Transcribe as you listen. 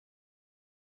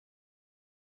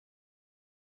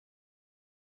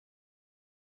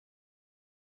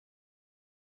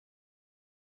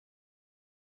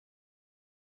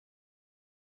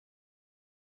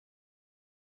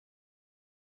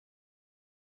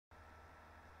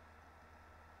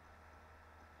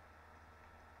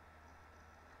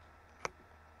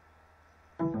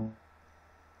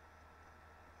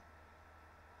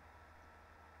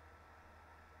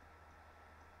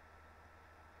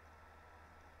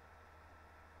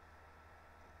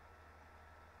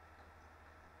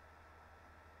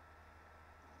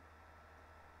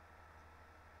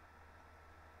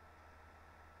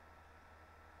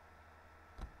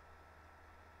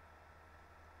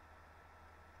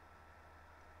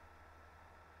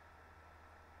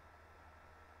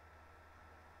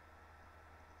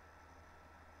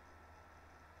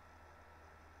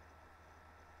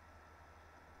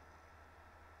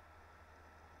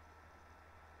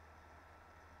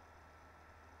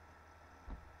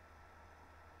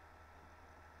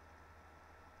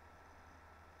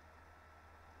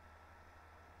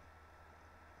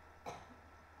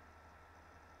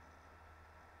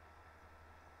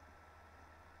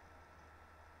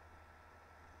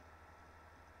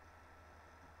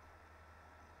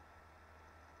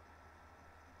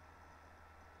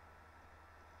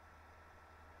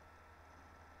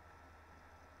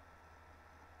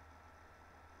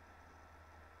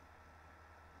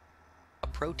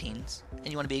Proteins, and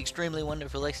you want to be extremely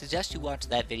wonderful, I suggest you watch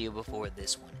that video before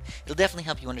this one. It'll definitely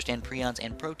help you understand prions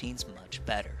and proteins much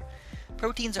better.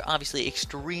 Proteins are obviously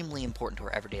extremely important to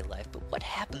our everyday life, but what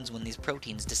happens when these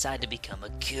proteins decide to become a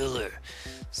killer?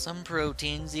 Some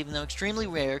proteins, even though extremely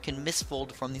rare, can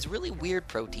misfold from these really weird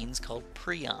proteins called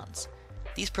prions.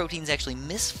 These proteins actually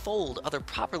misfold other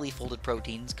properly folded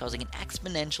proteins, causing an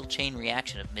exponential chain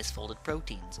reaction of misfolded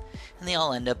proteins, and they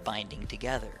all end up binding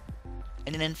together.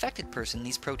 In an infected person,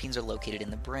 these proteins are located in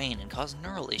the brain and cause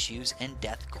neural issues and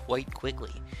death quite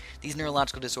quickly. These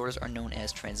neurological disorders are known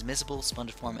as transmissible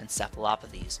spongiform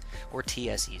encephalopathies, or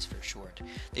TSEs for short.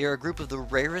 They are a group of the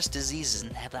rarest diseases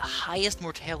and have the highest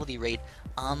mortality rate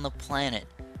on the planet,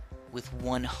 with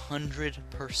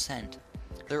 100%.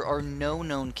 There are no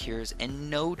known cures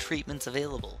and no treatments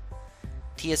available.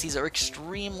 TSEs are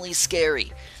extremely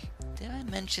scary. Did I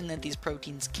mention that these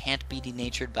proteins can't be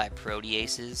denatured by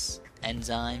proteases,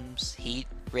 enzymes, heat,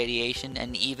 radiation,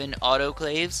 and even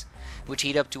autoclaves, which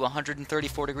heat up to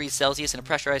 134 degrees Celsius in a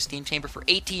pressurized steam chamber for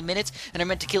 18 minutes and are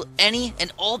meant to kill any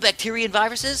and all bacteria and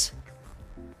viruses?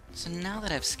 So now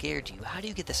that I've scared you, how do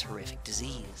you get this horrific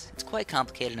disease? It's quite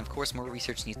complicated, and of course more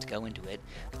research needs to go into it,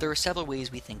 but there are several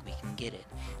ways we think we can get it.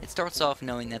 It starts off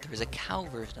knowing that there is a cow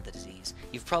version of the disease.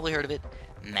 You've probably heard of it,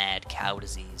 mad cow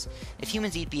disease. If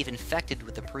humans eat beef infected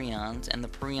with the prions, and the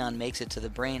prion makes it to the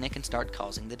brain, it can start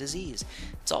causing the disease.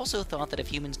 It's also thought that if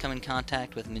humans come in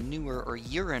contact with manure or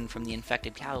urine from the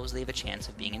infected cows, they have a chance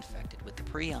of being infected with the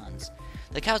prions.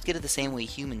 The cows get it the same way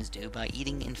humans do, by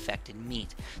eating infected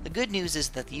meat. The good news is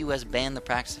that the US banned the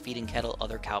practice of feeding cattle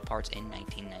other cow parts in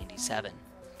 1997.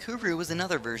 Kuru is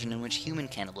another version in which human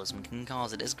cannibalism can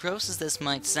cause it. As gross as this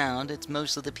might sound, it's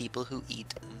mostly the people who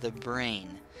eat the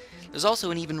brain. There's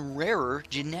also an even rarer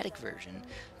genetic version.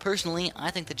 Personally,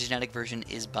 I think the genetic version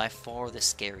is by far the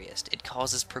scariest. It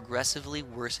causes progressively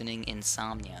worsening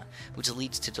insomnia, which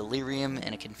leads to delirium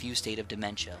and a confused state of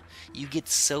dementia. You get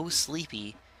so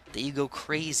sleepy that you go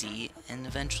crazy and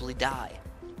eventually die.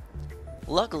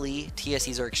 Luckily,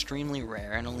 TSEs are extremely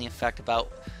rare and only affect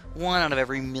about 1 out of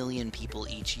every million people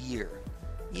each year.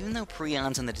 Even though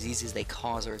prions and the diseases they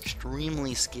cause are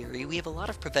extremely scary, we have a lot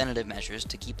of preventative measures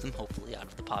to keep them hopefully out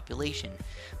of the population.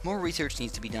 More research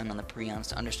needs to be done on the prions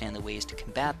to understand the ways to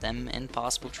combat them and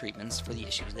possible treatments for the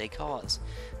issues they cause.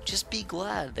 Just be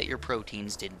glad that your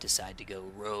proteins didn't decide to go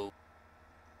rogue.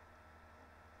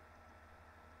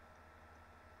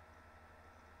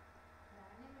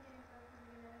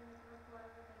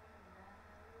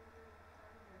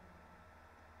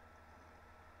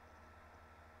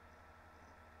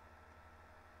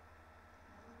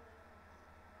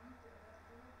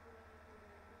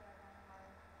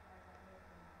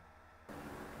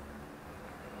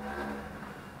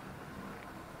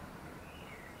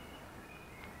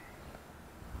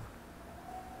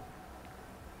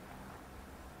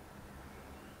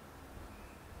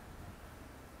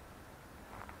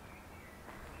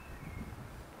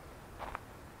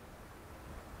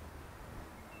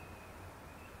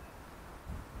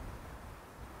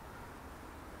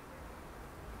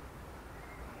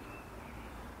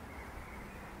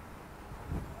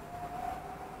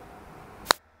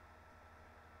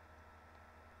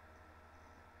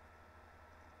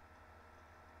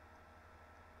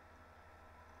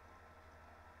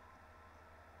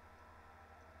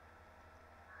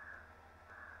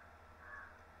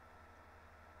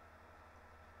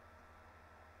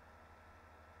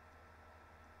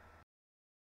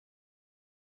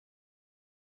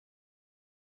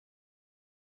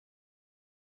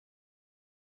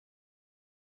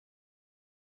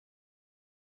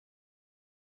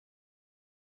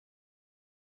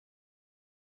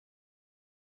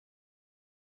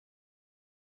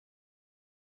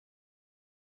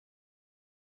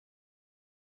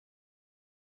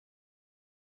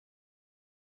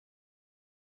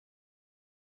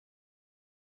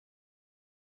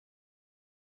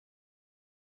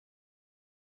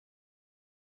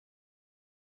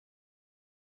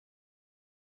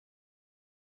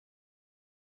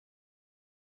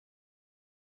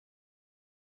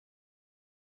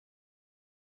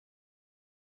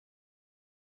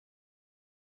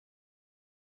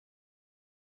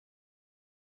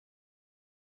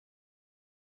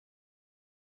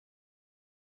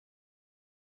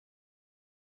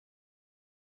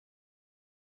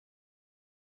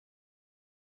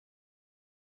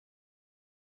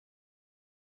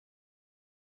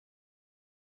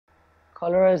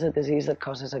 Cholera is a disease that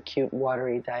causes acute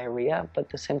watery diarrhea, but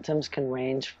the symptoms can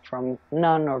range from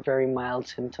none or very mild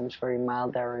symptoms, very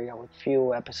mild diarrhea with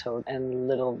few episodes and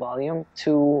little volume,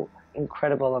 to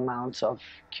incredible amounts of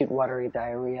acute watery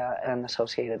diarrhea and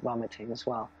associated vomiting as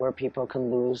well, where people can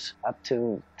lose up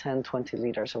to 10-20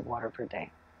 liters of water per day.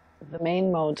 The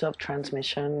main modes of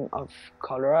transmission of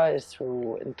cholera is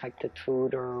through infected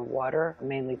food or water,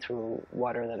 mainly through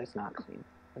water that is not clean.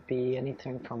 It could be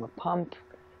anything from a pump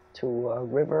to a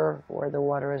river where the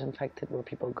water is infected, where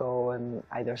people go and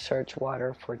either search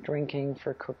water for drinking,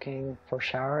 for cooking, for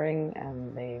showering,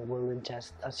 and they will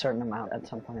ingest a certain amount at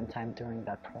some point in time during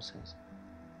that process.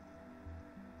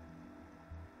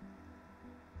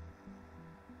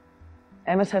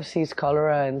 MSF sees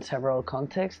cholera in several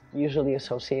contexts, usually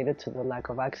associated to the lack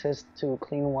of access to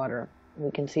clean water. We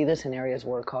can see this in areas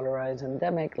where cholera is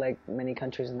endemic, like many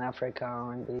countries in Africa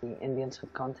or in the Indian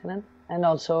subcontinent, and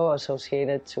also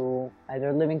associated to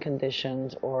either living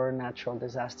conditions or natural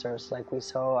disasters, like we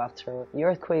saw after the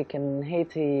earthquake in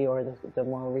Haiti or the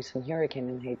more recent hurricane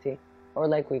in Haiti, or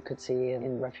like we could see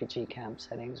in refugee camp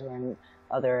settings or in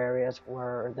other areas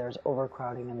where there's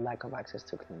overcrowding and lack of access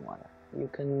to clean water. You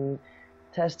can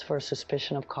test for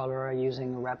suspicion of cholera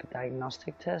using a rapid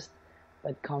diagnostic test,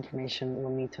 but confirmation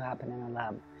will need to happen in a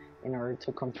lab in order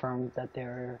to confirm that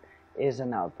there is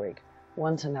an outbreak.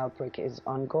 Once an outbreak is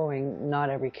ongoing, not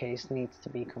every case needs to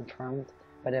be confirmed,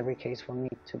 but every case will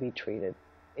need to be treated.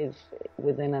 If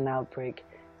within an outbreak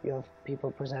you have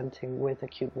people presenting with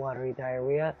acute watery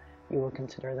diarrhea, you will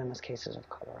consider them as cases of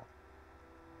cholera.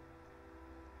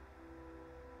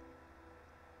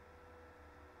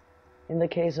 In the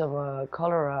case of a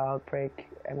cholera outbreak,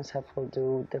 MSF will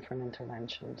do different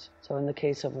interventions. So in the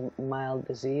case of a mild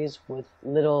disease with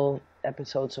little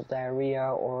episodes of diarrhea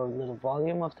or little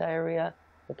volume of diarrhea,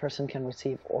 the person can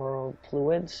receive oral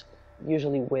fluids,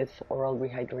 usually with oral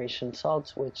rehydration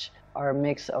salts, which are a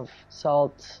mix of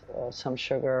salt, some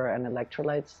sugar, and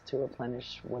electrolytes to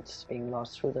replenish what's being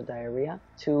lost through the diarrhea,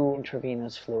 to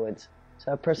intravenous fluids.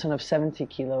 So a person of 70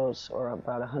 kilos or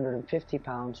about 150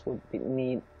 pounds would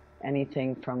need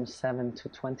anything from 7 to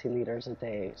 20 liters a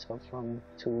day, so from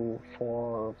 2,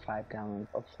 4, or 5 gallons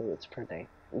of fluids per day.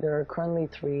 There are currently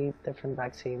 3 different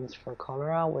vaccines for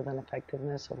cholera with an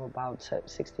effectiveness of about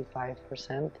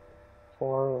 65%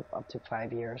 for up to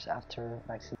 5 years after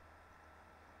vaccination.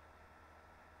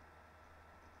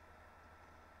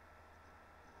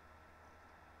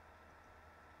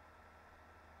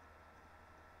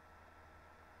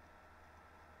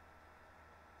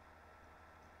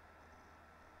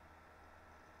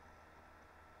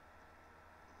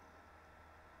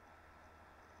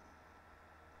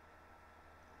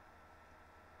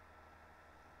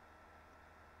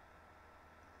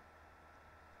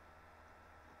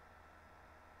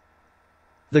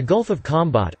 The Gulf of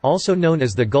Khambhat, also known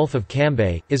as the Gulf of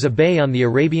Cambay, is a bay on the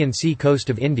Arabian Sea coast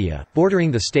of India,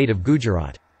 bordering the state of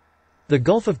Gujarat. The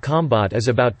Gulf of Khambhat is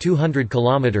about 200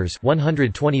 kilometers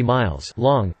 (120 miles)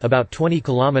 long, about 20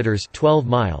 kilometers (12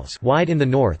 miles) wide in the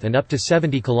north and up to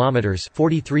 70 kilometers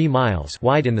 (43 miles)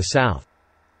 wide in the south.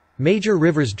 Major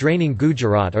rivers draining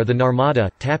Gujarat are the Narmada,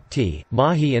 Tapti,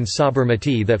 Mahi and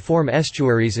Sabarmati that form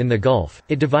estuaries in the Gulf.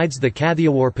 It divides the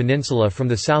Kathiawar Peninsula from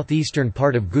the southeastern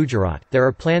part of Gujarat. There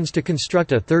are plans to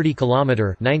construct a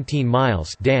 30-kilometer (19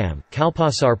 miles) dam,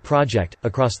 Kalpasar project,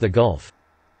 across the Gulf.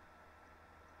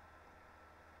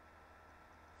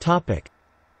 Topic: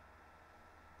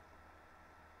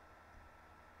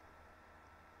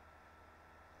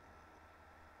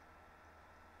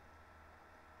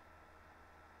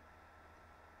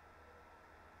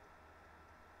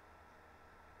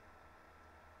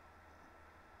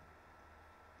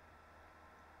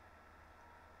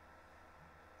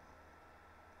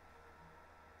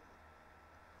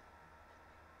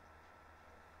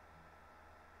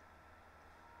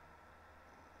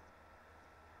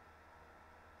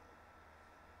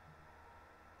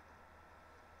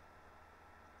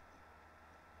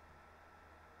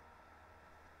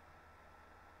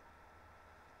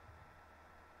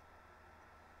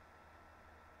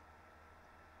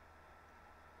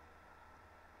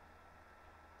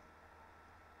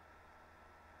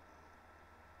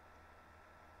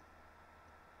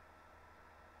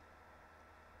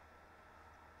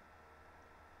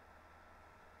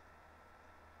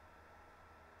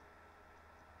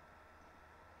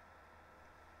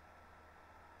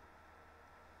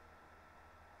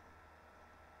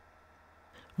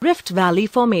 Rift Valley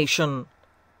Formation.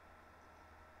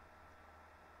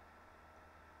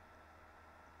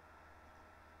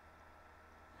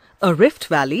 A rift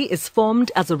valley is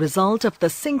formed as a result of the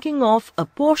sinking of a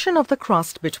portion of the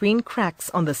crust between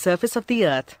cracks on the surface of the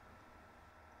earth.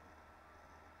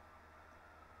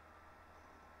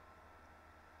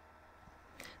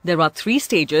 There are 3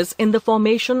 stages in the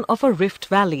formation of a rift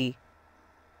valley.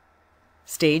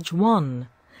 Stage 1.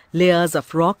 Layers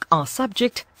of rock are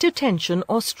subject to tension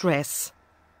or stress.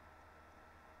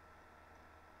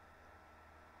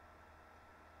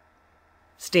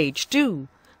 Stage 2.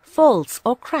 Faults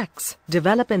or cracks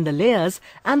develop in the layers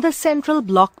and the central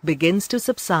block begins to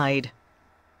subside.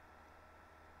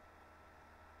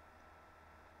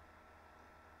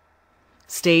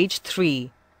 Stage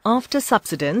 3. After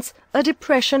subsidence, a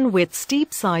depression with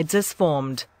steep sides is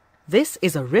formed. This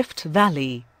is a rift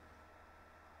valley.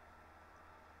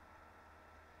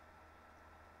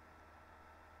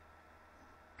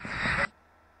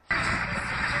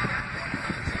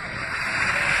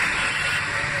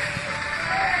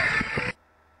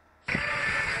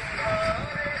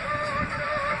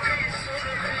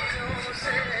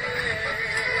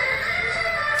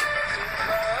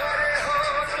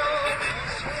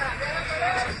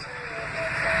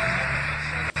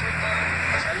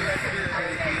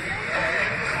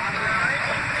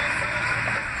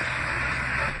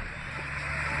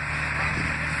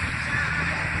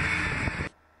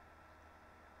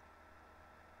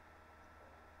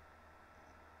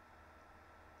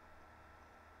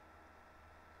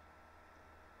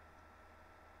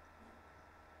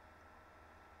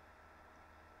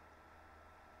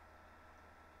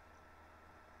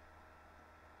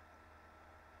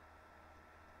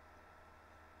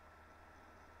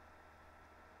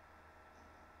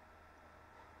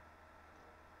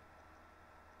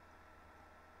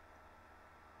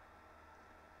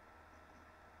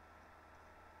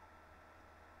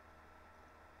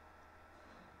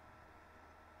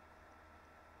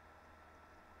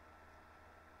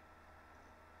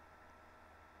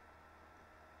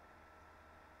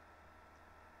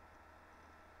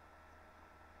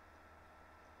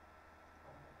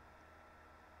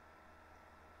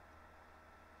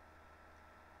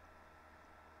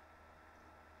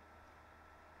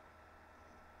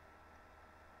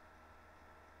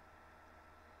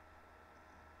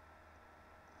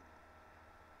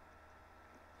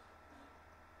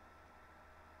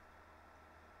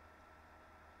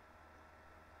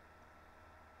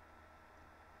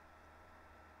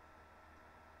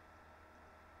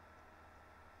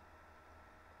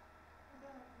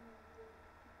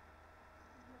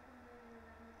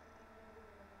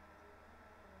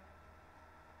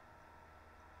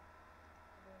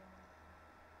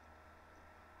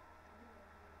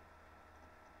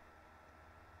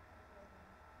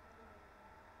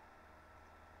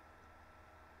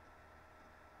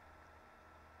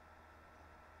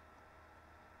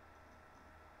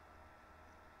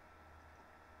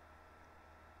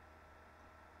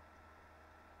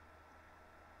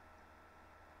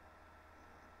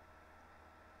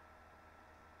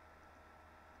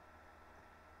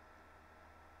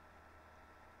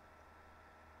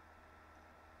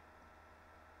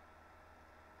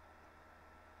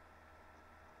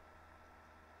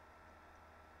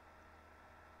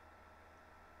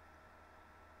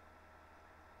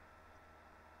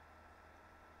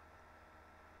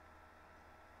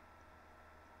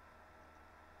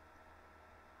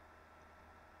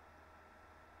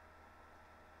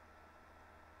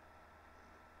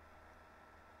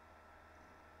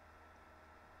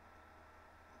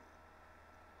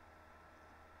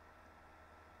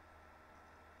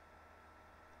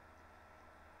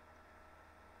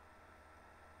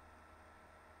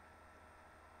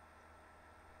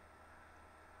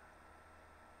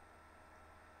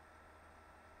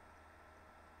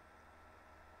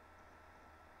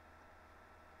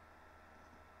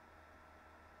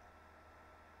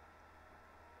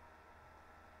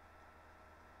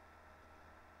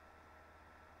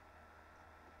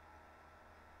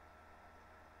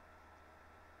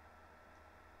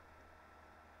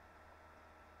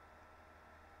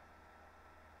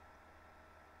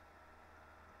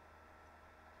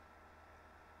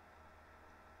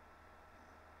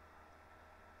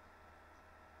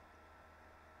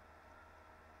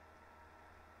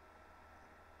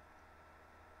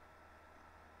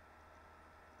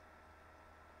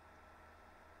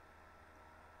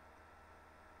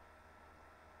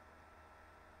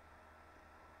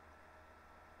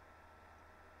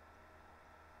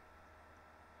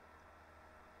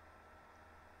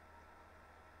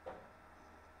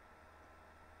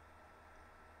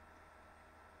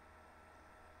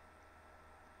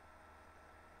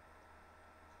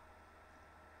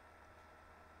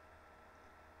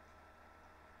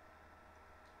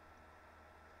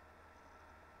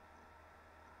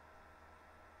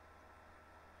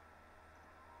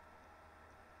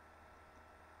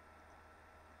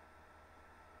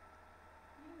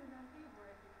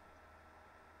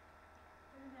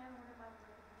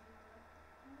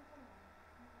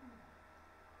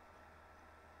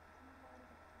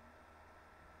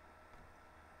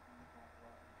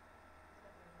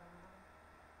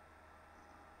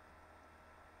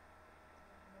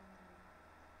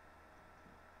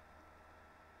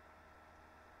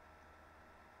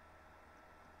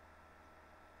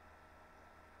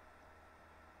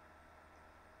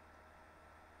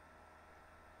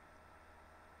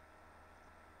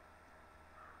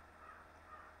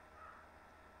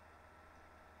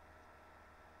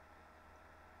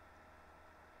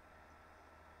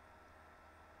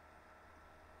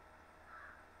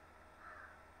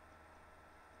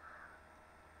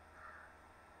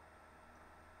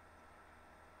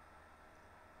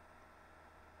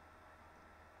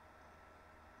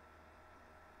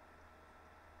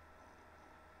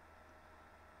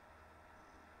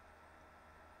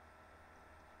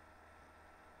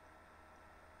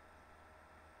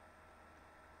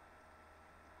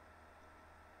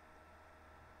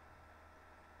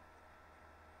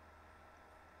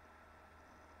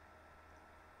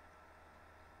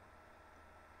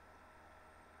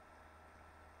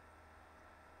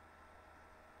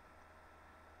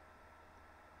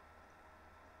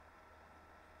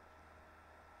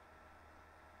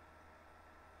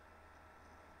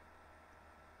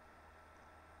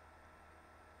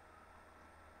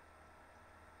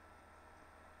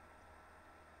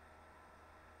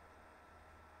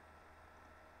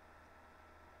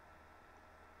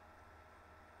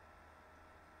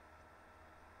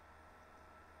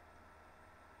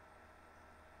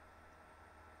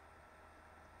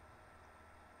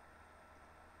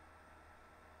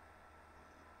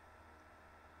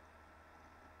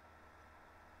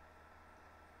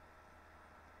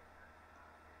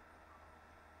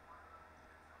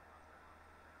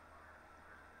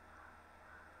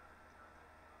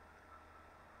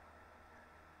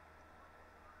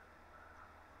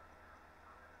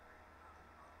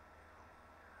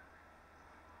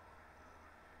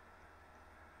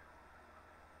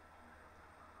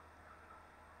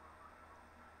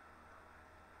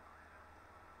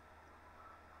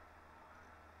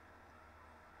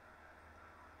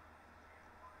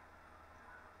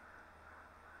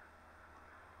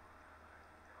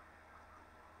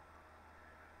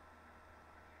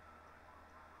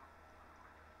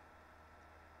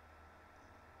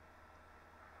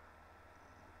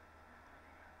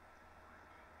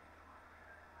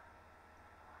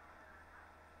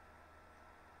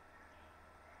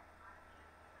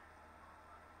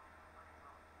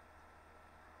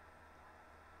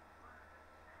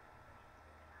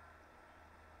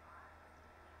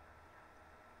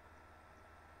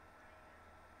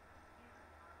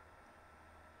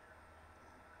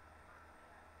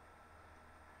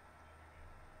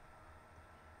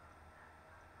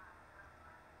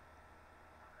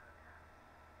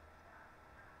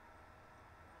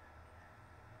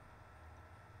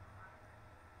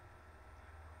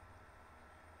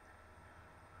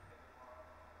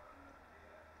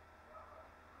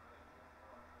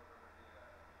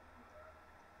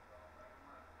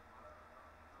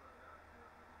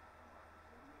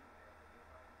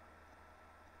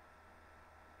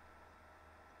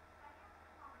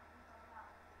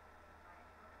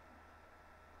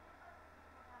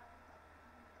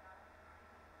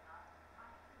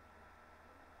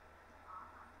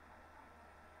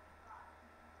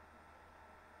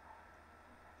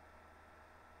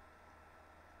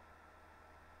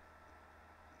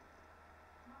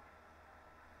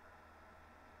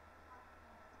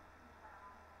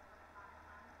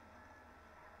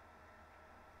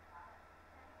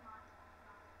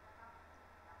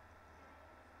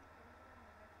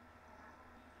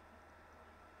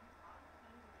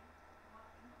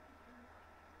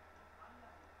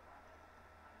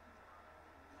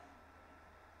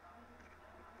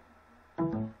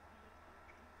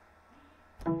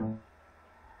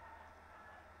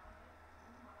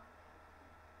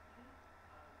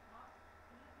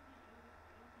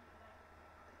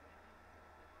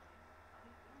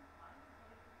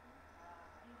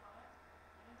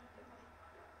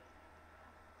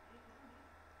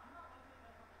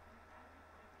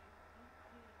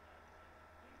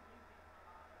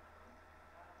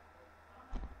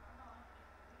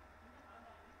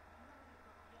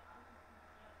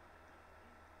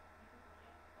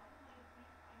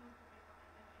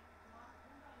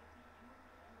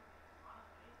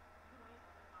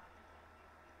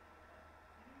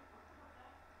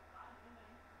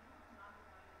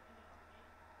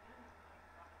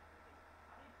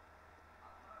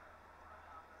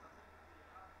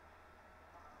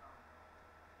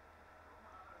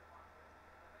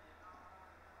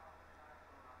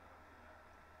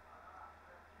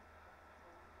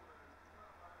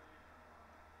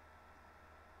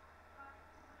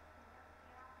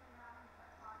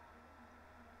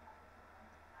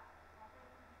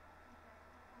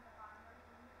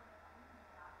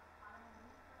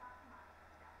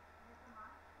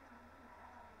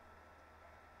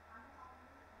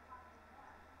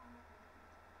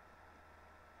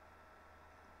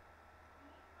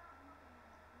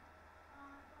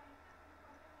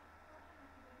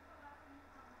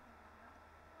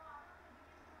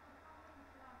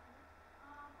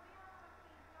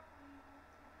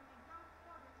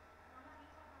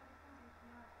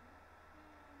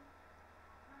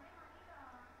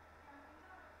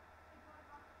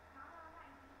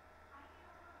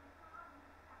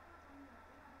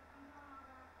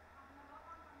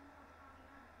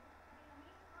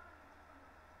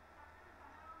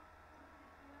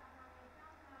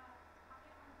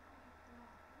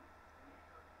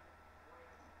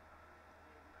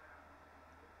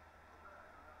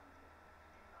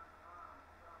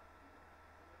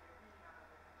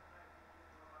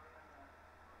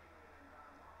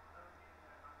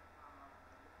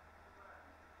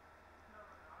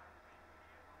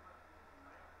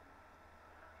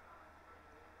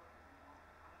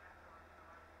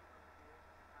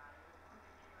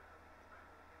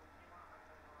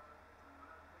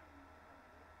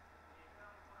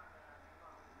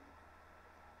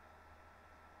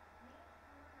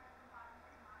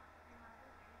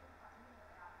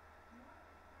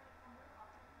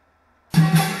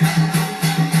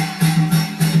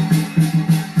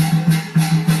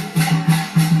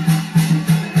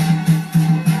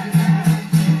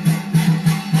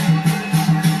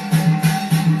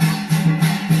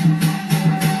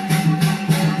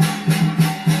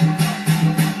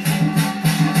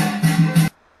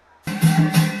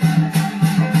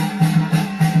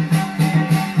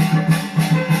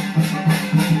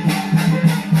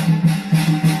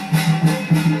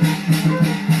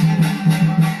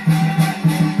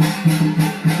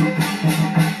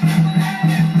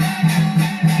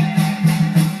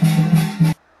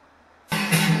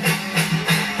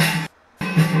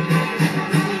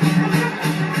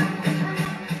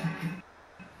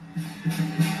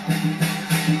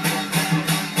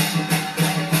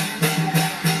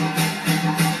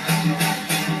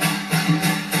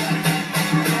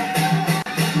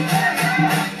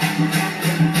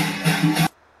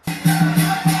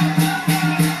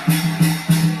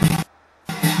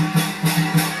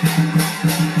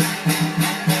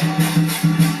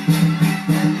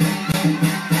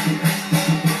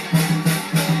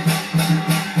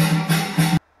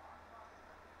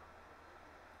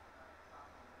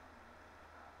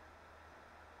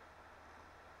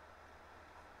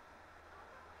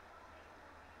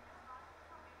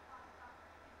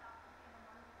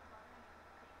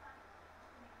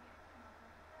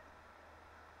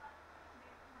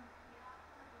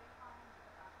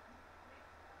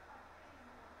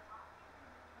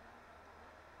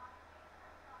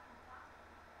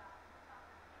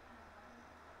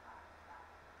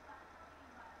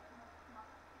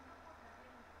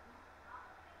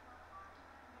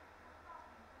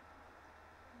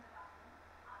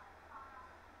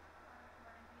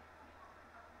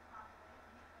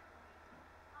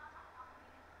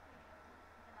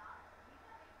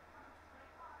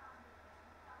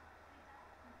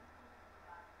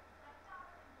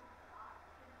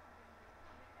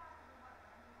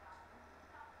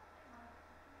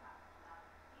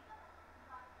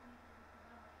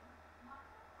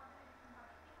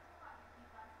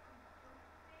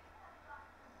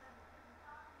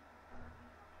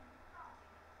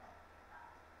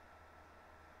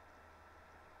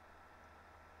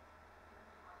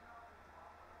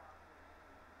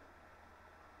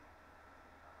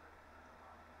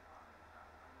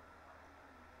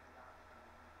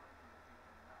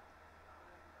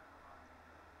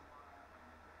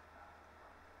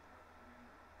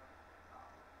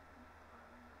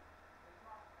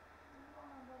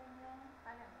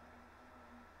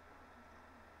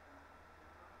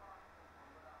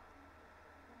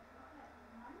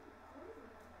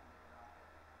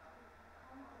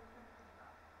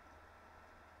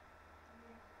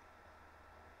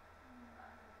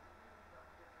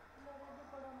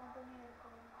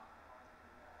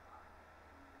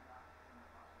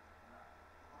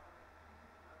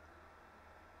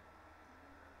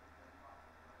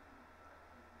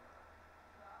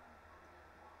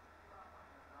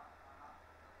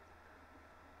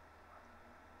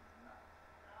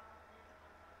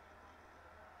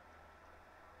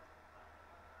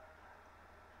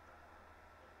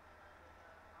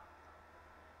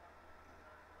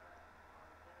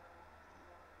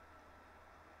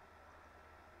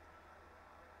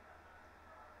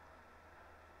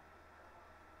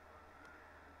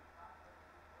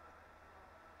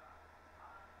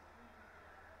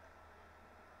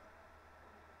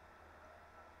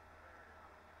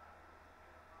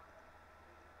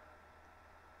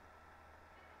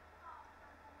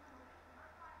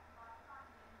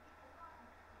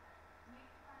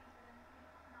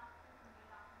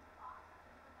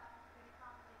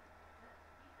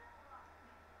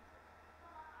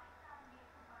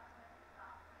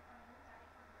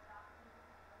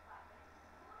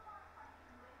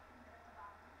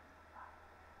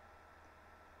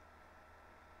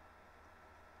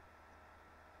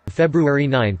 February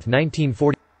 9,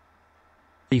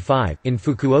 1945, in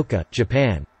Fukuoka,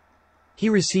 Japan. He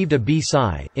received a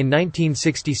B.Sci. in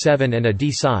 1967 and a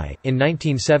D.Sci. in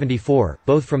 1974,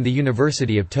 both from the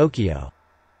University of Tokyo.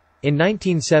 In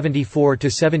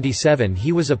 1974–77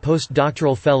 he was a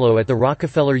postdoctoral fellow at the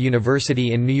Rockefeller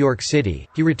University in New York City.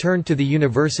 He returned to the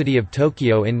University of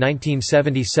Tokyo in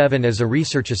 1977 as a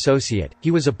research associate.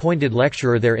 He was appointed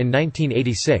lecturer there in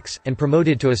 1986, and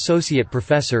promoted to associate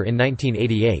professor in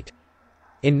 1988.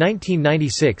 In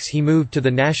 1996 he moved to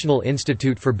the National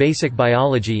Institute for Basic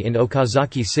Biology in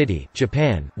Okazaki City,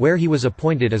 Japan, where he was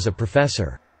appointed as a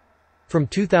professor. From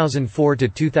 2004 to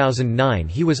 2009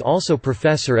 he was also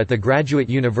professor at the Graduate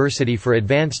University for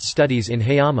Advanced Studies in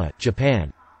Hayama,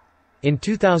 Japan. In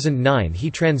 2009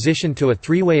 he transitioned to a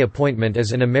three-way appointment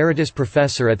as an emeritus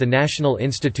professor at the National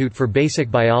Institute for Basic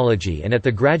Biology and at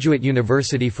the Graduate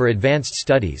University for Advanced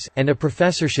Studies, and a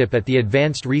professorship at the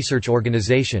Advanced Research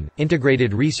Organization,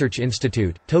 Integrated Research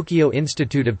Institute, Tokyo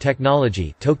Institute of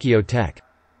Technology, Tokyo Tech.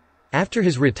 After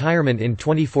his retirement in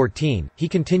 2014, he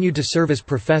continued to serve as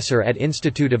professor at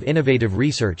Institute of Innovative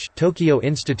Research, Tokyo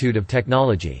Institute of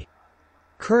Technology.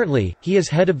 Currently, he is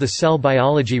head of the Cell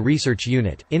Biology Research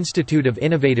Unit, Institute of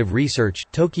Innovative Research,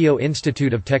 Tokyo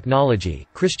Institute of Technology.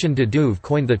 Christian de Duve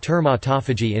coined the term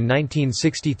autophagy in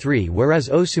 1963, whereas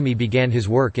Osumi began his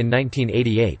work in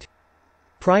 1988.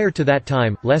 Prior to that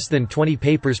time, less than 20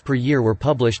 papers per year were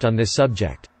published on this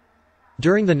subject.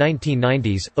 During the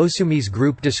 1990s, Osumi's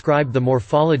group described the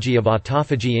morphology of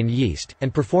autophagy in yeast,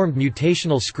 and performed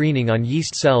mutational screening on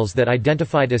yeast cells that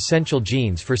identified essential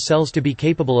genes for cells to be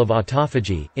capable of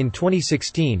autophagy. In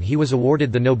 2016, he was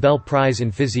awarded the Nobel Prize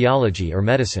in Physiology or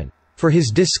Medicine for his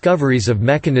discoveries of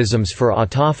mechanisms for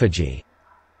autophagy.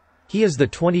 He is the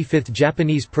 25th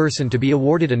Japanese person to be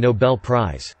awarded a Nobel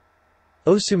Prize.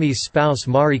 Osumi's spouse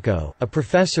Mariko, a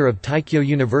professor of Taikyo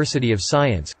University of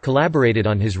Science, collaborated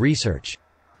on his research.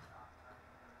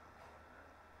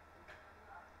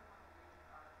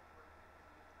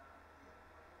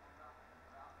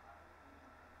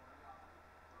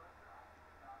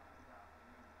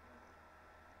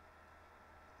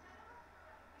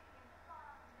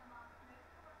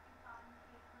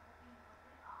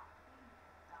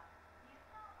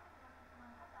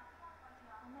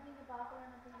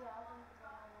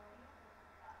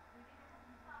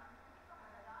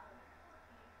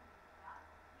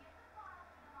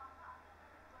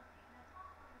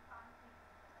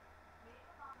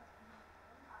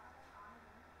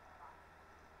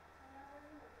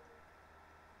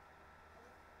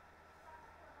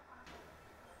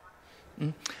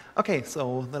 Okay,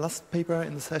 so the last paper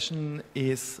in the session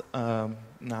is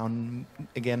now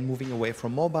again moving away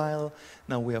from mobile.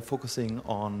 Now we are focusing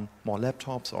on more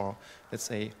laptops, or let's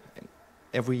say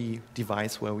every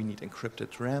device where we need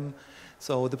encrypted RAM.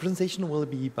 So the presentation will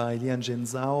be by Lianjin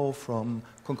Zhao from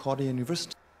Concordia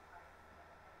University.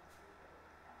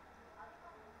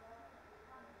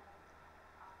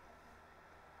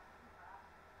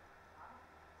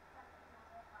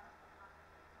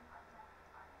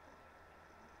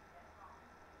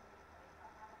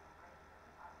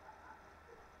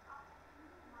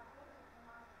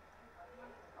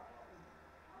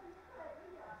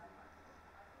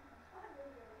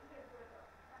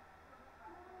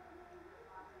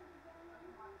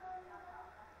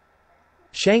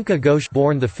 Shankar Ghosh,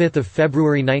 born 5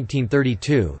 February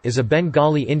 1932, is a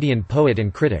Bengali Indian poet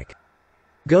and critic.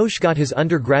 Ghosh got his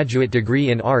undergraduate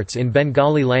degree in arts in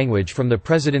Bengali language from the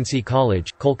Presidency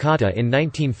College, Kolkata in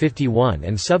 1951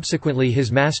 and subsequently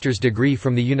his master's degree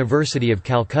from the University of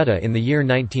Calcutta in the year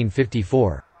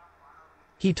 1954.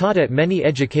 He taught at many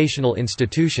educational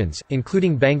institutions,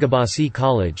 including Bangabasi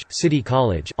College, City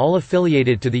College, all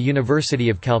affiliated to the University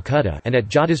of Calcutta, and at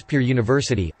Jadavpur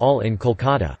University, all in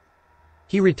Kolkata.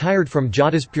 He retired from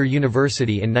Jadavpur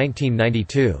University in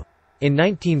 1992. In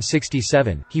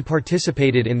 1967, he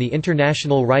participated in the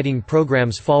International Writing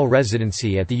Program's fall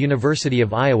residency at the University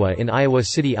of Iowa in Iowa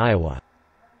City, Iowa.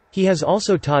 He has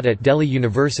also taught at Delhi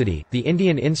University, the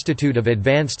Indian Institute of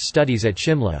Advanced Studies at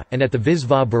Shimla, and at the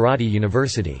Visva Bharati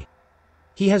University.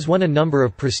 He has won a number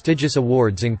of prestigious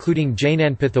awards including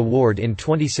Jnanpith Award in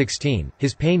 2016.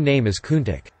 His pain name is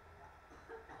Kuntik.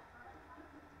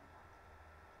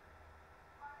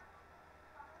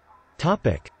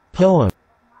 Poem.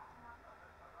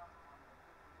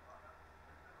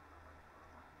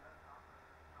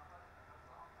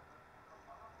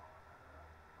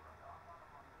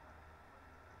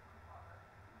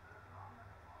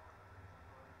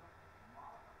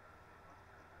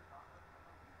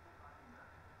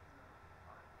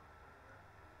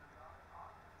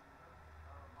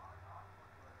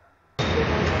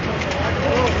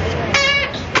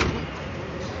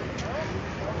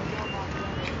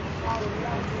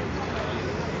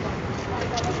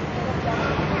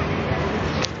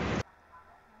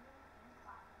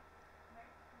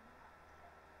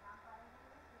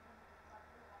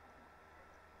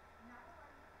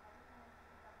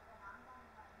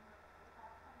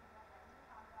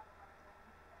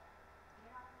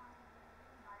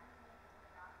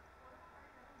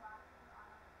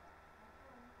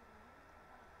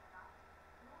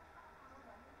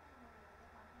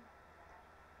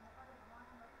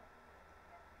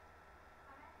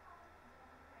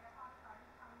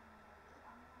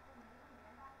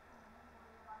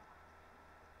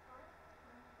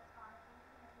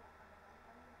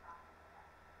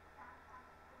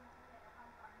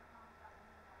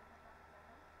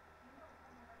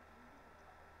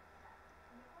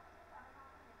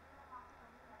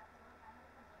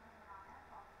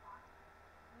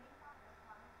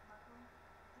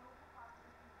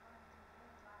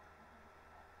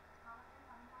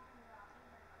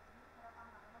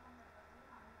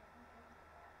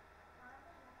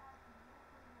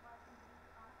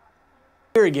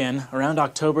 Here again, around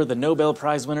October, the Nobel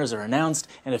Prize winners are announced,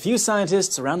 and a few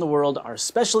scientists around the world are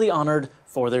specially honored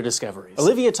for their discoveries.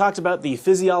 Olivia talked about the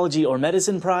Physiology or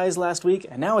Medicine Prize last week,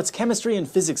 and now it's Chemistry and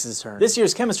Physics' turn. This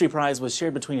year's Chemistry Prize was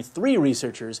shared between 3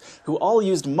 researchers who all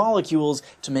used molecules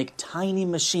to make tiny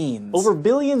machines. Over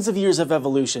billions of years of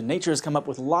evolution, nature has come up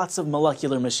with lots of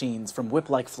molecular machines, from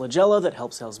whip-like flagella that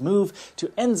help cells move, to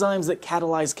enzymes that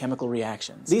catalyze chemical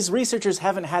reactions. These researchers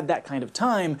haven't had that kind of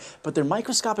time, but their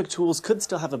microscopic tools could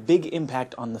still have a big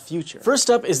impact on the future. First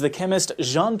up is the chemist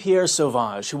Jean-Pierre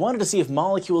Sauvage, who wanted to see if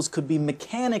molecules could be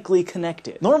mechanically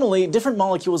connected. Normally, different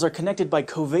molecules are connected by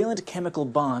covalent chemical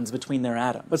bonds between their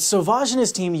atoms. But Sauvage and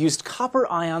his team used copper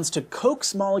ions to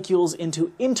coax molecules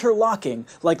into interlocking,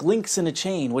 like links in a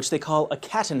chain, which they call a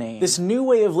catenane. This new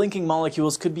way of linking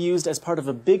molecules could be used as part of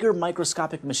a bigger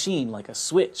microscopic machine, like a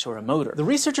switch or a motor. The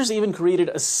researchers even created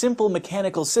a simple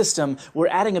mechanical system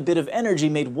where adding a bit of energy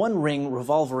made one ring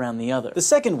revolve around the other. The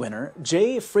second winner,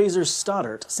 J. Fraser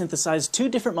Stoddart, synthesized 2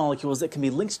 different molecules that can be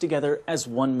linked together as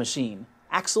one machine: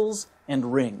 axles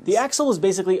and rings. The axle is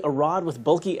basically a rod with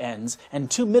bulky ends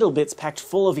and 2 middle bits packed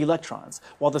full of electrons,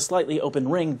 while the slightly open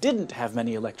ring didn't have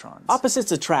many electrons.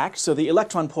 Opposites attract, so the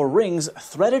electron-poor rings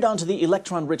threaded onto the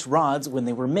electron-rich rods when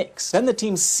they were mixed. Then the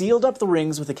team sealed up the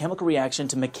rings with a chemical reaction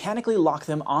to mechanically lock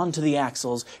them onto the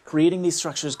axles, creating these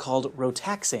structures called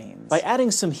rotaxanes. By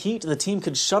adding some heat, the team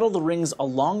could shuttle the rings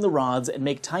along the rods and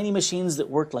make tiny machines that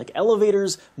worked like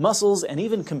elevators, muscles, and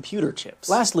even computer chips.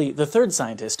 Lastly, the third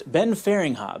scientist, Ben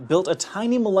Feringhaupt, built a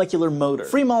tiny molecular motor.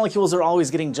 Free molecules are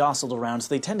always getting jostled around, so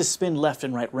they tend to spin left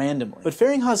and right randomly. But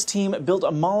Feringhaupt's team built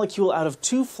a molecule out of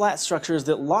 2 flat structures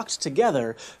that locked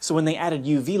together, so when they added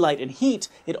UV light and heat,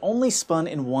 it only spun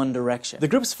in one direction. The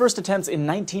group's first attempts in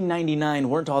 1999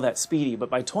 weren't all that speedy,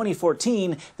 but by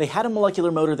 2014, they had a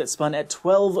molecular motor that spun at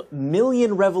 12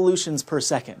 million revolutions per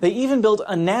second. They even built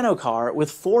a nanocar with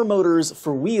 4 motors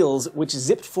for wheels, which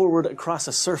zipped forward across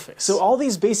a surface. So all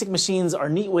these basic machines are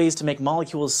neat ways to make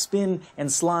molecules spin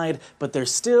and slide, but they're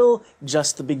still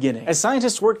just the beginning. As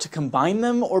scientists work to combine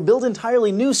them or build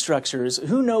entirely new structures,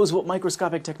 who knows what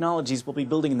microscopic technologies we'll be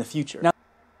building in the future. Now,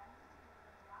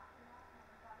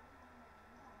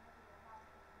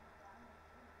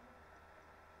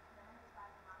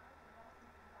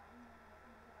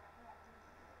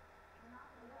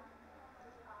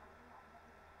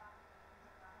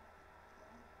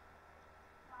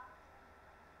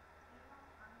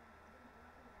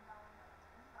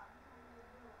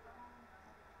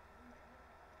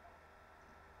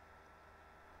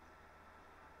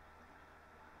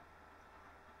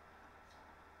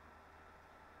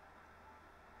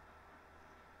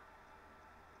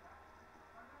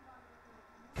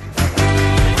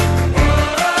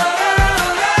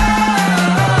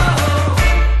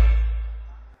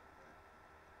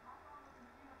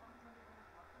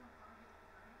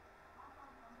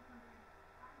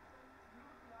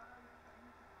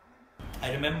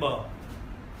 I remember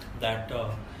that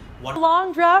The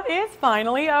long drought is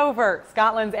finally over.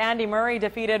 Scotland's Andy Murray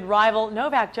defeated rival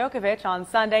Novak Djokovic on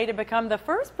Sunday to become the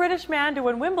first British man to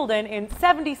win Wimbledon in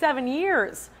 77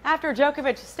 years. After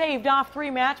Djokovic staved off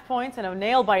 3 match points and a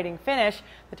nail-biting finish,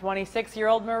 the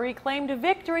 26-year-old Murray claimed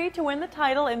victory to win the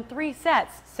title in 3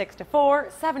 sets,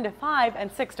 6-4, 7-5,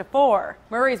 and 6-4.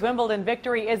 Murray's Wimbledon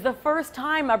victory is the first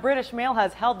time a British male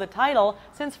has held the title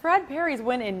since Fred Perry's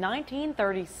win in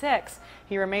 1936.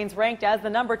 He remains ranked as the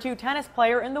 #2 tennis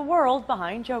player in the world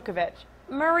behind Djokovic.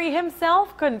 Murray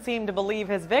himself couldn't seem to believe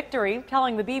his victory,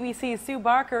 telling the BBC's Sue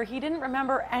Barker he didn't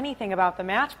remember anything about the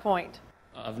match point.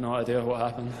 I have no idea what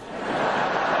happened.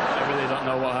 I really don't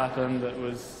know what happened. It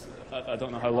was, I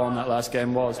don't know how long that last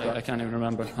game was, but I can't even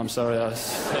remember. I'm sorry,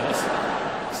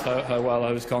 that's how well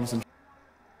I was concentrating.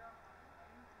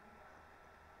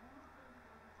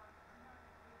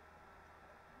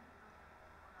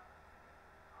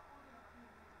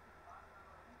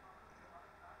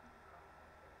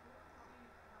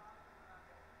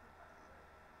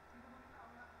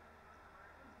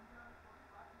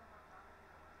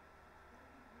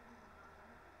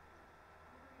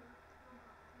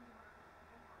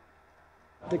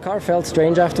 The car felt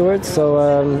strange afterwards,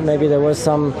 so maybe there was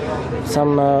some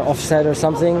offset or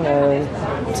something,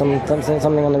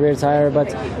 something on the rear tire.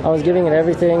 But I was giving it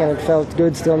everything, and it felt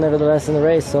good still, nevertheless, in the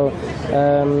race. So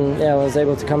yeah, I was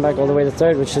able to come back all the way to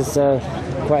third, which is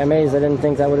quite amazing. I didn't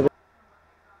think that would have been.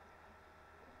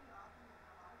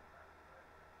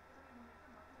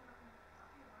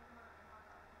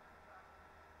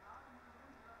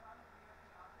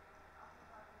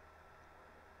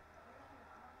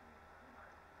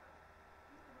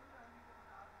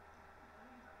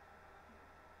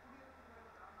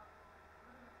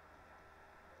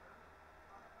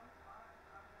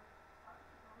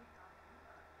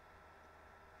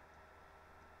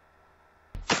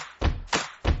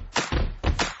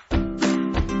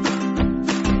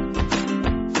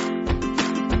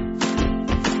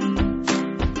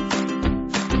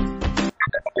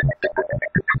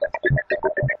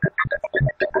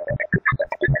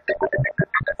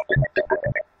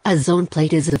 A zone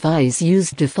plate is a device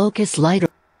used to focus light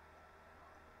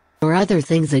or other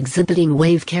things exhibiting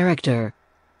wave character.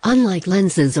 Unlike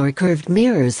lenses or curved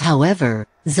mirrors, however,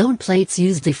 zone plates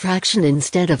use diffraction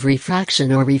instead of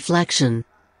refraction or reflection.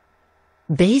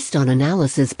 Based on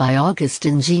analysis by August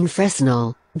and Jean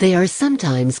Fresnel, they are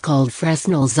sometimes called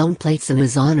Fresnel zone plates in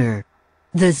his honor.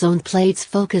 The zone plate's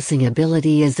focusing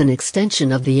ability is an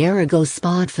extension of the Arago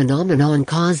spot phenomenon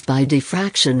caused by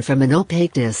diffraction from an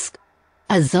opaque disk.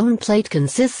 A zone plate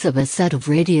consists of a set of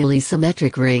radially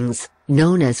symmetric rings,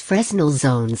 known as Fresnel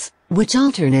zones, which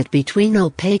alternate between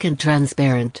opaque and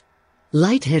transparent.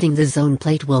 Light hitting the zone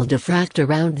plate will diffract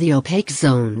around the opaque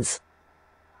zones.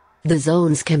 The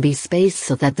zones can be spaced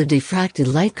so that the diffracted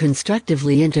light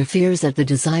constructively interferes at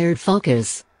the desired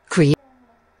focus, creating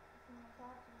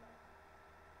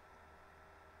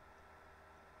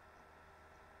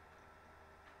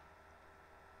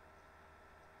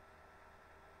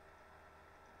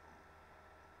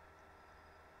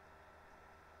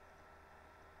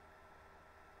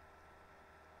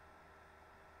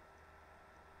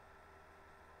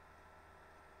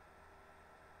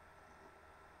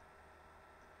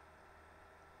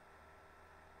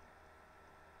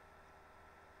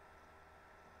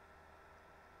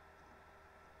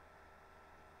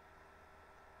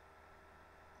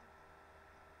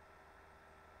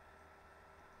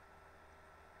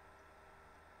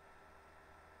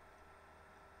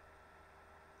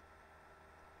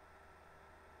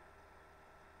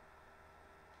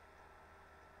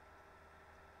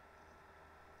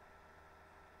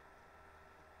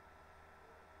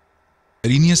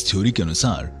अरीनियस theory के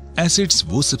अनुसार acids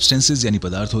वो substances यानी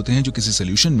पदार्थ होते हैं जो किसी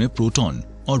solution में प्रोटॉन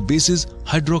और बेसिस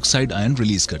हाइड्रोक्साइड आयन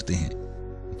रिलीज करते हैं।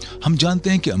 हम जानते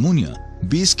हैं कि अमोनिया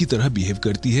बेस की तरह बिहेव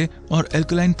करती है और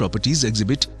एल्कलाइन प्रॉपर्टीज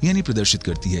एग्जिबिट यानी प्रदर्शित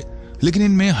करती है, लेकिन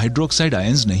इनमें हाइड्रोक्साइड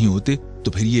आयंस नहीं होते,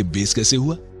 तो फिर ये बेस कैसे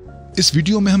हुआ? इस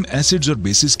वीडियो में हम एसिड्स और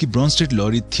बेसिस की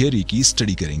ब्रॉन्स्टेड-लॉरी थ्योरी की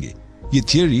स्टडी करेंगे। ये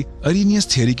थ्योरी अरीनियस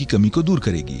थ्योरी की कमी को दूर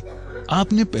करेगी।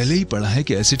 आपने पहले ही पढ़ा है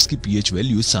कि एसिड्स की पीएच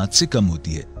वैल्यू 7 से कम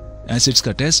होती है। एसिड्स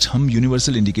का टेस्ट हम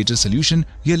यूनिवर्सल इंडिकेटर सॉल्यूशन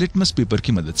या लिटमस पेपर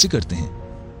की मदद से करते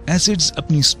हैं। एसिड्स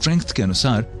अपनी स्ट्रेंथ के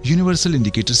अनुसार यूनिवर्सल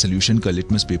इंडिकेटर सॉल्यूशन का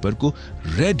लिटमस पेपर को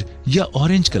रेड या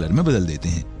ऑरेंज कलर में बदल देते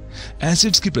हैं।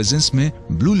 एसिड्स की प्रेजेंस में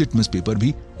ब्लू लिटमस पेपर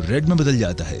भी रेड में बदल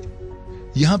जाता है।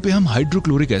 यहाँ पे हम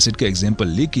हाइड्रोक्लोरिक एसिड का एग्जाम्पल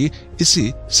लेके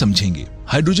इसे समझेंगे।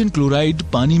 हाइड्रोजन क्लोराइड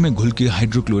पानी में घुल के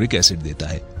हाइड्रोक्लोरिक एसिड देता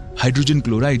है। हाइड्रोजन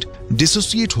क्लोराइड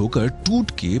डिसोसिएट होकर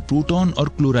टूट के प्रोटॉन और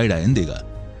क्लोराइड आयन देगा।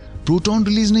 प्रोटॉन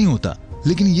रिलीज नहीं होता,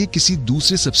 लेकिन ये किसी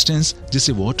दूसरे सब्सटेंस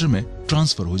जैसे वाटर में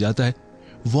ट्रांसफर हो जाता है।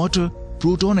 वाटर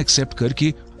प्रोटॉन एक्सेप्ट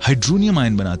करके हाइड्रोनियम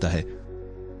आयन बनाता है।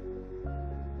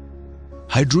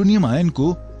 हाइड्रोनियम आयन को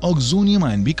ऑक्सोनियम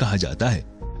आयन भी कहा जाता है।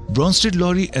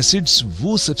 ब्रॉन्स्टेड-लॉरी एसिड्स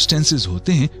वो सब्सटेंसेस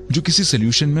होते हैं जो किसी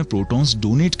सॉल्यूशन में प्रोटॉन्स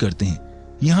डोनेट करते हैं।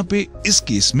 यहाँ पे इस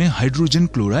केस में हाइड्रोजन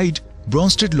क्लोराइड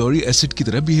ब्रॉन्स्टेड-लॉरी एसिड की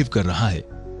तरह बिहेव कर रहा है।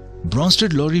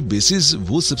 ब्रॉन्स्टेड-लॉरी बेसिस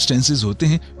वो सब्सटेंसेस होते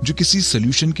हैं जो किसी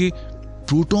सॉल्यूशन के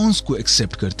प्रोटॉन्स को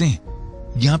एक्सेप्ट करते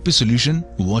हैं। यहाँ पे सॉल्यूशन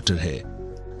वाटर है।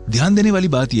 ध्यान देने वाली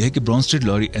बात यह है कि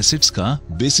ब्रॉन्स्टेड-लॉरी एसिड्स का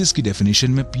बेसिस की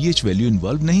डेफिनेशन में पीएच वैल्यू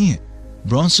इन्वॉल्व नहीं है।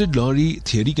 ब्रॉन्स्टेड-लॉरी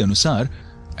थ्योरी के अनुसार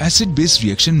एसिड बेस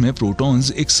रिएक्शन में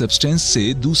प्रोटॉन्स एक सब्सटेंस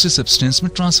से दूसरे सब्सटेंस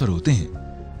में ट्रांसफर होते हैं।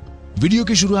 वीडियो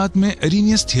की शुरुआत में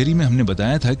अरीनियस थ्योरी में हमने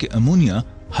बताया था कि अमोनिया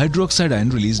हाइड्रोक्साइड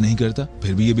आयन रिलीज नहीं करता,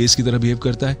 फिर भी ये बेस की तरह बिहेव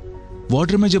करता है।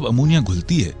 वाटर में जब अमोनिया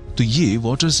घुलती है तो ये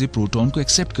वाटर से प्रोटॉन को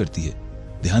एक्सेप्ट करती है।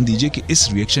 ध्यान दीजिए कि इस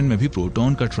रिएक्शन में भी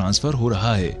प्रोटॉन का ट्रांसफर हो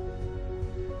रहा है।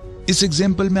 इस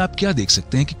एग्जांपल में आप क्या देख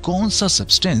सकते हैं कि कौन सा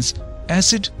सब्सटेंस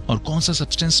एसिड और कौन सा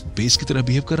सब्सटेंस बेस की तरह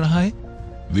बिहेव कर रहा है।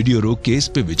 वीडियो रोक के इस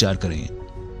पे विचार करें।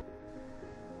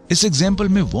 इस एग्जांपल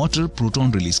में वाटर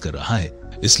प्रोटॉन रिलीज कर रहा है,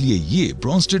 इसलिए ये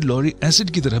ब्रॉन्स्टेड-लॉरी एसिड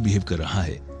की तरह बिहेव कर रहा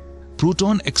है।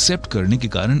 प्रोटॉन एक्सेप्ट करने के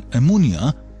कारण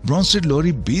अमोनिया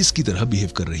ब्रॉन्स्टेड-लॉरी बेस की तरह बिहेव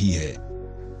कर रही है।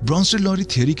 ब्रॉन्स्टेड-लॉरी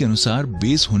थ्योरी के अनुसार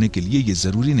बेस होने के लिए ये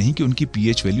जरूरी नहीं कि उनकी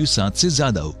पीएच वैल्यू 7 से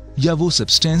ज्यादा हो या वो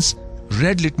सब्सटेंस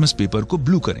रेड लिटमस पेपर को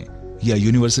ब्लू करें या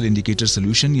यूनिवर्सल इंडिकेटर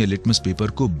सॉल्यूशन या लिटमस पेपर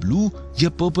को ब्लू या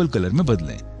पर्पल कलर में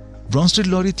बदलें।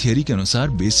 ब्रॉन्स्टेड-लॉरी थ्योरी के अनुसार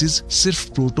बेसिस सिर्फ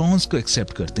प्रोटॉन्स को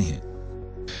एक्सेप्ट करते हैं।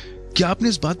 क्या आपने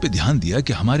इस बात पे ध्यान दिया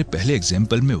कि हमारे पहले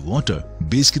एग्जाम्पल में वाटर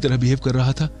बेस की तरह बिहेव कर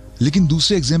रहा था, लेकिन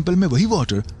दूसरे एग्जाम्पल में वही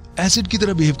वाटर एसिड की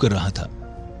तरह बिहेव कर रहा था।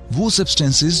 वो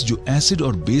सब्सटेंसेस जो एसिड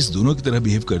और बेस दोनों की तरह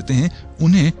बिहेव करते हैं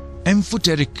उन्हें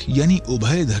एम्फोटेरिक यानी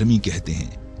उभयधर्मी कहते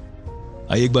हैं।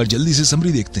 आइए एक बार जल्दी से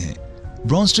समरी देखते हैं।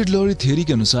 ब्रॉन्स्टेड-लॉरी थ्योरी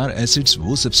के अनुसार एसिड्स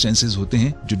वो सब्सटेंसेस होते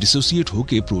हैं जो डिसोसिएट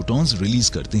होकर प्रोटॉन्स रिलीज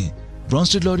करते हैं।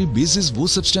 ब्रॉन्स्टेड-लॉरी बेसिस वो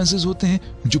सब्सटेंसेस होते हैं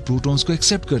जो प्रोटॉन्स को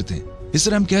एक्सेप्ट करते हैं। इस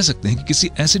तरह हम कह सकते हैं कि किसी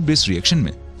एसिड बेस रिएक्शन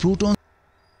में proton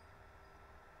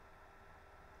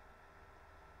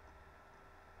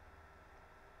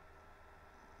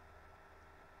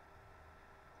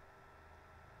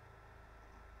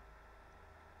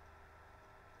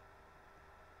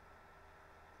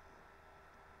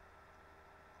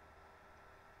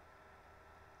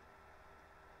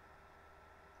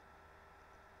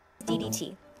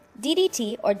DDT.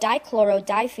 DDT, or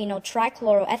dichloro-diphenyl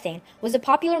trichloroethane, was a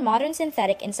popular modern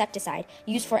synthetic insecticide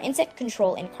used for insect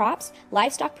control in crops,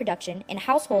 livestock production, in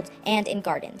households, and in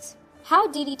gardens. How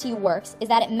DDT works is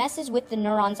that it messes with the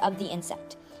neurons of the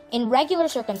insect. In regular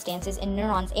circumstances in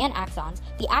neurons and axons,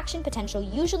 the action potential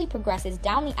usually progresses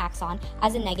down the axon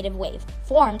as a negative wave,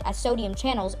 formed as sodium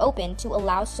channels open to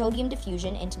allow sodium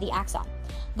diffusion into the axon.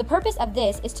 The purpose of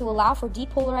this is to allow for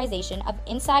depolarization of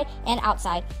inside and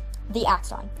outside the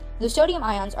axon. The sodium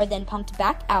ions are then pumped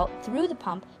back out through the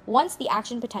pump once the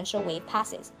action potential wave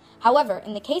passes. However,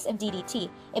 in the case of DDT,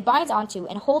 it binds onto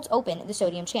and holds open the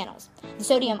sodium channels. The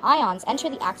sodium ions enter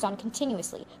the axon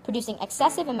continuously, producing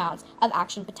excessive amounts of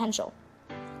action potential.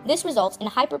 This results in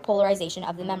hyperpolarization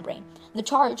of the membrane. The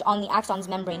charge on the axon's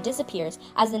membrane disappears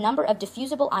as the number of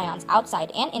diffusible ions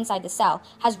outside and inside the cell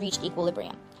has reached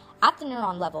equilibrium. At the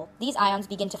neuron level, these ions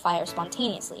begin to fire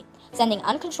spontaneously, sending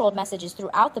uncontrolled messages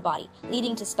throughout the body,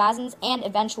 leading to spasms and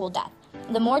eventual death.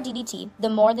 The more DDT, the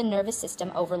more the nervous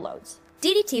system overloads.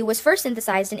 DDT was first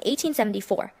synthesized in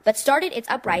 1874, but started its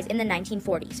uprise in the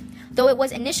 1940s. Though it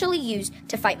was initially used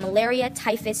to fight malaria,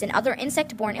 typhus, and other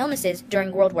insect-borne illnesses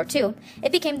during World War II,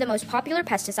 it became the most popular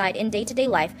pesticide in day-to-day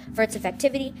life for its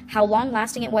effectivity, how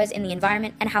long-lasting it was in the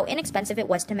environment, and how inexpensive it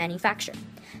was to manufacture.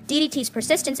 DDT's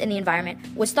persistence in the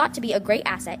environment was thought to be a great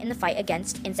asset in the fight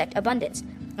against insect abundance,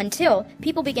 until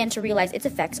people began to realize its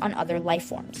effects on other life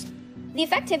forms. The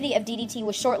effectivity of DDT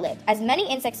was short-lived, as many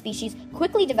insect species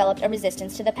quickly developed a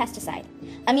resistance to the pesticide.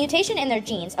 A mutation in their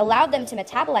genes allowed them to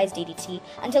metabolize DDT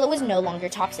until it was no longer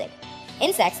toxic.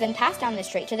 Insects then passed down this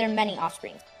trait to their many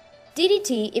offspring.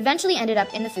 DDT eventually ended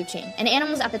up in the food chain, and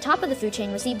animals at the top of the food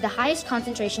chain received the highest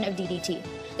concentration of DDT.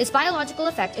 This biological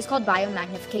effect is called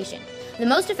biomagnification. The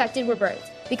most affected were birds.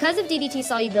 Because of DDT's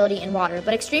solubility in water,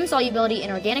 but extreme solubility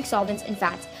in organic solvents and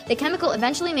fats, the chemical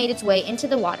eventually made its way into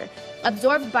the water,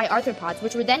 absorbed by arthropods,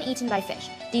 which were then eaten by fish,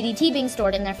 DDT being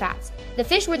stored in their fats. The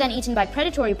fish were then eaten by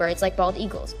predatory birds like bald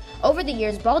eagles. Over the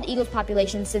years, bald eagles'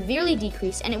 populations severely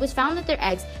decreased, and it was found that their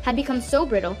eggs had become so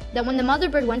brittle that when the mother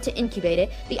bird went to incubate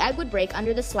it, the egg would break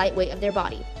under the slight weight of their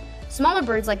body. Smaller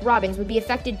birds like robins would be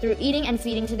affected through eating and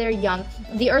feeding to their young,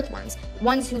 the earthworms,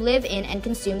 ones who live in and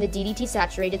consume the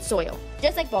DDT-saturated soil.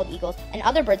 Just like bald eagles and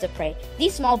other birds of prey,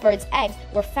 these small birds' eggs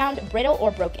were found brittle or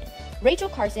broken. Rachel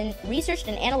Carson researched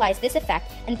and analyzed this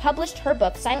effect and published her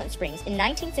book Silent Springs in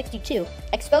 1962,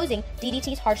 exposing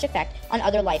DDT's harsh effect on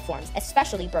other life forms,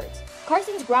 especially birds.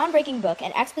 Carson's groundbreaking book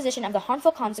and exposition of the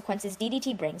harmful consequences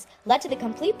DDT brings led to the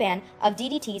complete ban of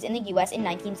DDTs in the U.S. in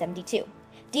 1972.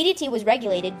 DDT was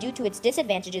regulated due to its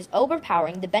disadvantages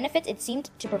overpowering the benefits it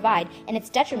seemed to provide and its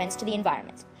detriments to the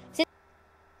environment.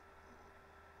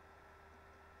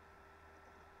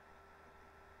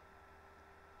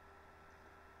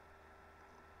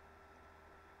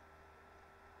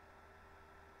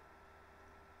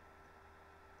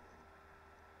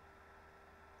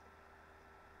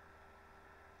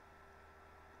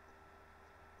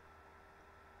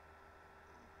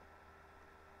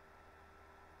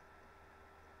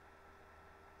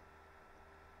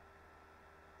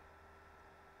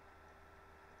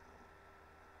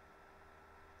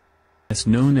 It's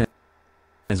known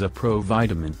as a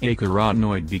provitamin A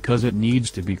carotenoid because it needs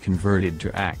to be converted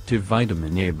to active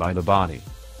vitamin A by the body.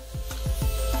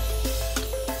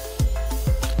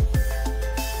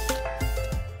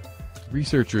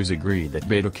 Researchers agree that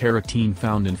beta-carotene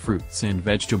found in fruits and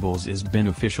vegetables is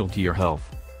beneficial to your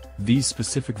health. These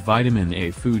specific vitamin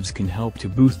A foods can help to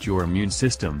boost your immune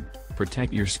system,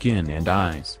 protect your skin and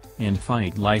eyes, and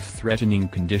fight life-threatening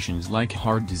conditions like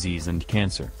heart disease and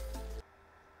cancer.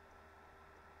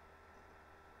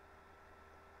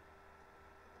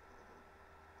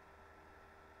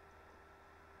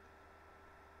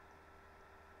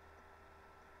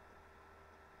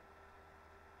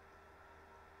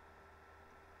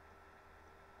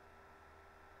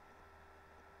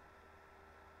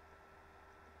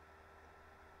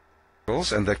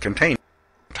 And that contain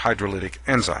hydrolytic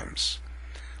enzymes.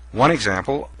 One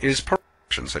example is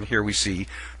peroxidations, and here we see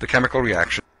the chemical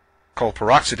reaction called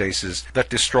peroxidases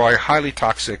that destroy highly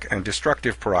toxic and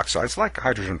destructive peroxides like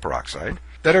hydrogen peroxide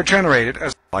that are generated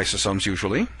as lysosomes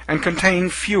usually and contain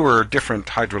fewer different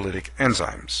hydrolytic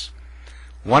enzymes.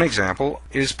 One example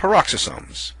is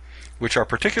peroxisomes, which are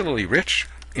particularly rich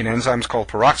in enzymes called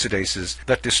peroxidases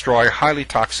that destroy highly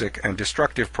toxic and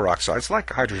destructive peroxides like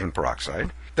hydrogen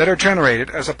peroxide that are generated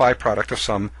as a byproduct of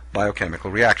some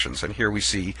biochemical reactions. And here we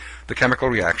see the chemical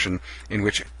reaction in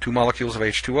which 2 molecules of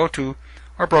H2O2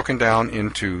 are broken down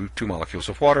into 2 molecules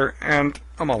of water and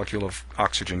a molecule of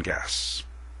oxygen gas.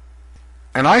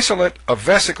 An isolate of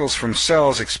vesicles from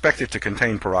cells expected to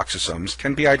contain peroxisomes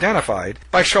can be identified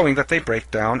by showing that they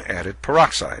break down added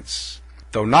peroxides.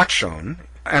 Though not shown,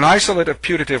 an isolate of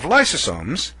putative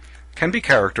lysosomes can be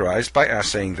characterized by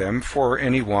assaying them for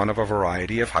any one of a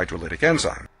variety of hydrolytic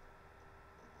enzymes.